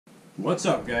What's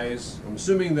up, guys? I'm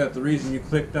assuming that the reason you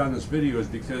clicked on this video is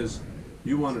because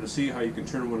you wanted to see how you can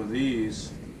turn one of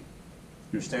these,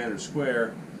 your standard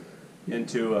square,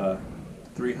 into a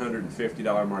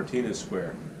 $350 Martinez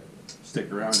square.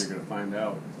 Stick around, you're going to find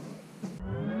out.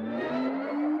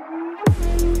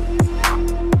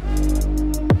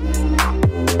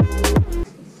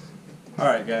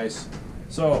 Alright guys,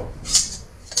 so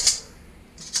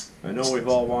I know we've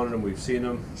all wanted them, we've seen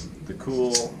them, the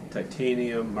cool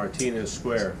titanium Martinez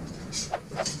square.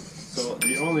 So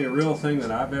the only real thing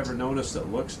that I've ever noticed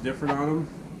that looks different on them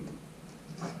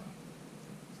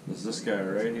is this guy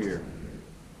right here.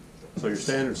 So your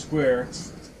standard square,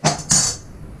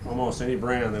 almost any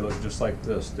brand, they look just like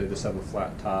this. They just have a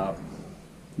flat top,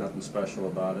 nothing special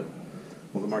about it.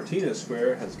 Well, the Martinez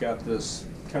square has got this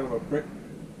kind of a brick,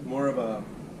 more of a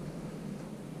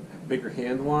bigger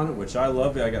handle on it, which I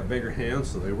love. I got bigger hands,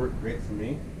 so they work great for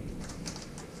me.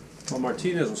 Well,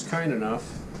 Martinez was kind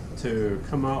enough to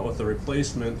come out with a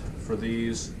replacement for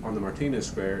these on the Martinez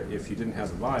square if you didn't have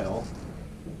the vial.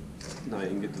 Now you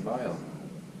can get the vial.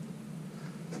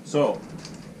 So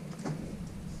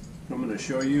I'm going to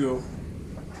show you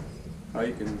how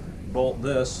you can bolt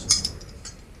this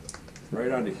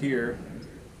right onto here,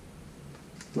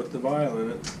 put the vial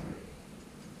in it,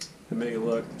 and make it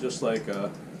look just like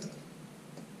a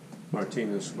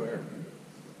Martinez square.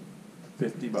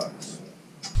 50 bucks.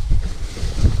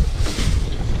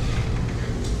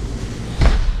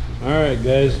 Alright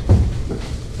guys,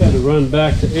 had to run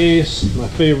back to Ace, my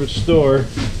favorite store,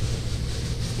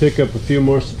 pick up a few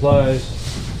more supplies.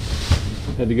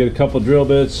 Had to get a couple drill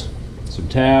bits, some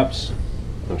taps.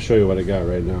 I'll show you what I got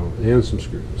right now, and some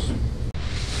screws.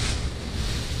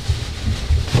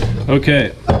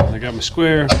 Okay, I got my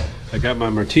square, I got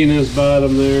my Martinez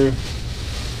bottom there.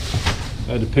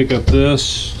 I had to pick up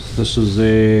this. This is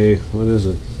a, what is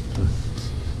it?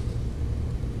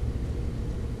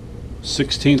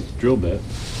 16th drill bit.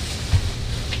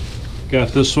 Got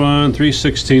this one,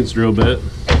 3/16 drill bit.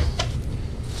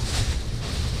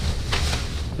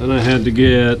 Then I had to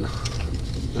get,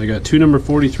 I got two number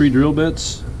 43 drill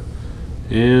bits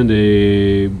and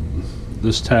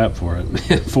this tap for it,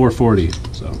 440.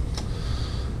 So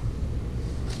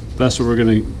that's what we're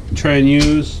gonna try and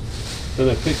use. Then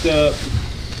I picked up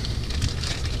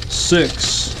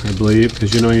 6, I believe,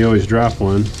 because you know you always drop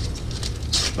one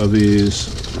of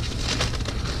these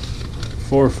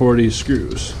 440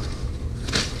 screws.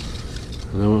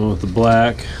 And I went with the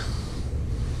black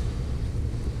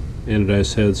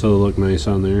anodized head, so they look nice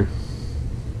on there.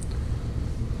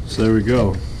 So there we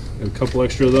go. Got a couple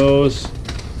extra of those.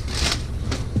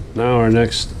 Now our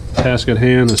next task at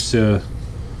hand is to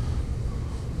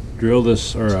drill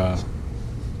this, or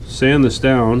sand this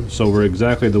down so we're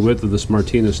exactly the width of this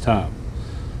Martinez top,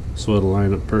 so it'll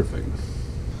line up perfect.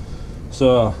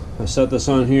 So I set this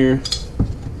on here,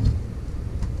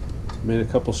 made a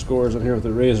couple scores on here with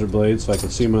the razor blade so I can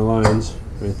see my lines.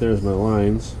 Right there's my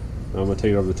lines. Now I'm going to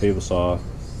take it over the table saw,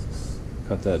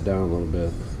 cut that down a little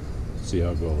bit, see how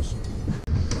it goes.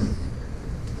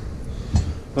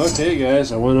 Okay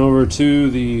guys, I went over to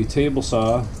the table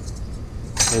saw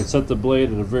and set the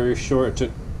blade at a very short,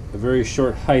 took a very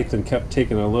short height and kept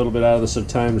taking a little bit out of this at a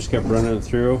time, just kept running it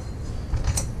through.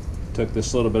 Took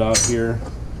this little bit out here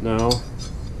now.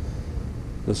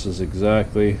 This is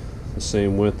exactly the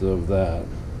same width of that.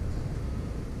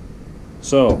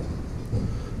 So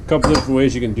a couple different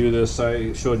ways you can do this.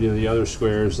 I showed you the other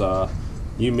squares.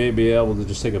 You may be able to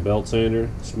just take a belt sander,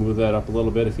 smooth that up a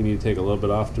little bit if you need to take a little bit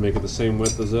off to make it the same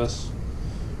width as this,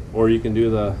 or you can do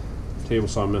the table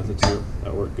saw method too.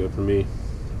 That worked good for me.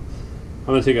 I'm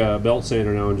going to take a belt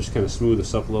sander now and just kind of smooth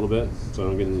this up a little bit so I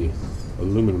don't get any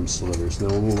aluminum slivers. Now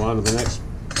we'll move on to the next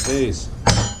phase.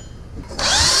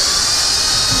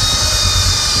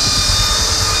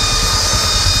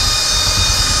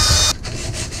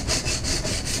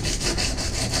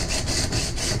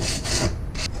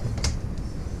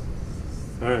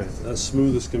 Alright, as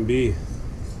smooth as can be.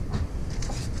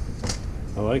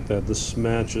 I like that. This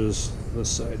matches this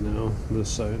side now.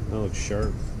 This side, that looks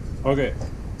sharp. Okay.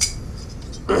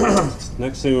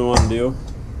 Next thing we want to do,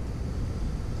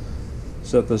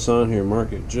 set this on here,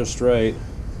 mark it just right.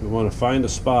 We want to find a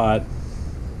spot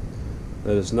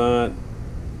that is not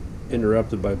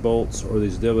interrupted by bolts or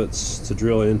these divots to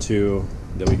drill into,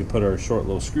 that we can put our short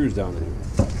little screws down in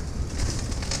here.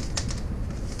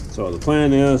 So the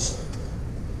plan is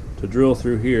to drill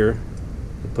through here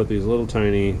and put these little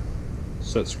tiny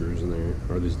set screws in there,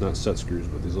 or these, not set screws,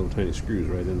 but these little tiny screws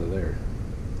right into there.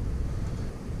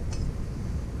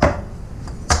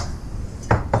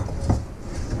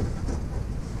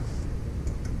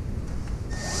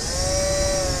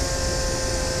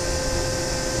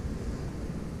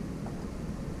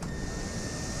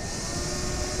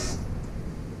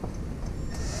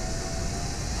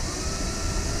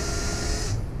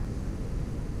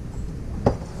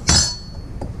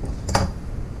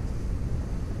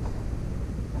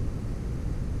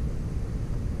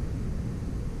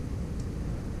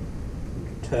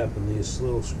 tapping these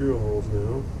little screw holes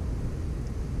now.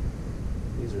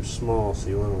 These are small, so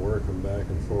you want to work them back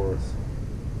and forth.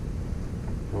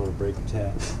 I want to break the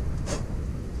tap.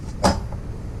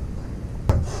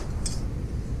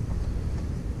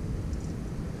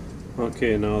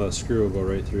 Okay, now that screw will go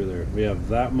right through there. We have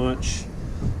that much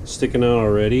sticking out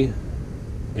already,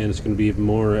 and it's going to be even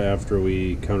more after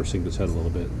we countersink this head a little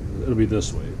bit. It'll be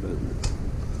this way, but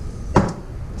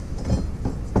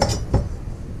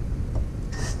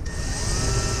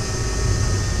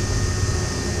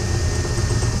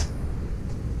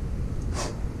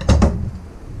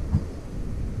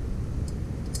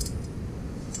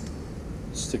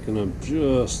sticking up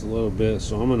just a little bit,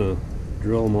 so I'm going to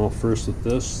drill them all first with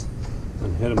this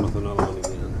and hit them with another one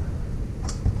again.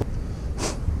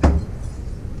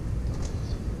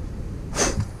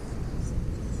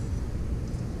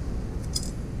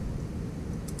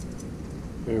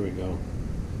 There we go.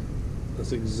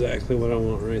 That's exactly what I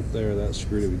want right there. That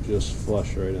screw to be just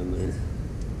flush right in there.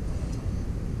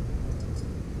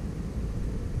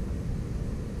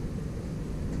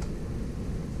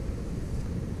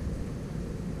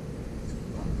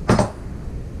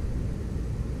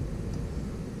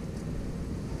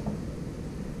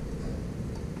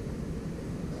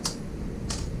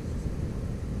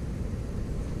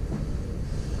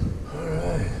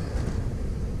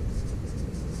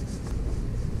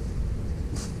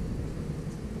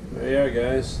 There you are,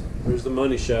 guys. Here's the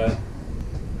money shot.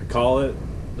 I call it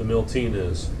the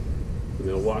Martinez, the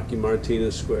Milwaukee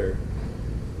Martinez square.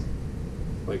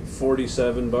 Like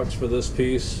 47 bucks for this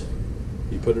piece.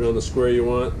 You put it on the square you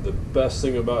want. The best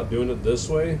thing about doing it this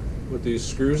way, with these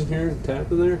screws in here,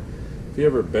 tapped in there, if you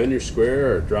ever bend your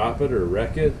square or drop it or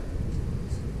wreck it,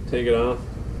 take it off,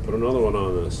 put another one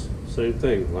on this. Same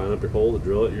thing, line up your hole to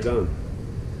drill it, you're done.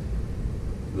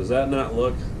 Does that not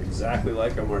look exactly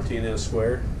like a Martinez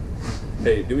square?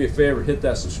 Hey, do me a favor, hit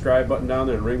that subscribe button down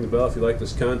there and ring the bell if you like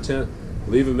this content.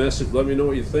 Leave a message, let me know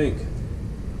what you think.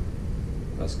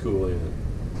 That's cool, ain't it?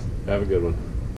 Have a good one.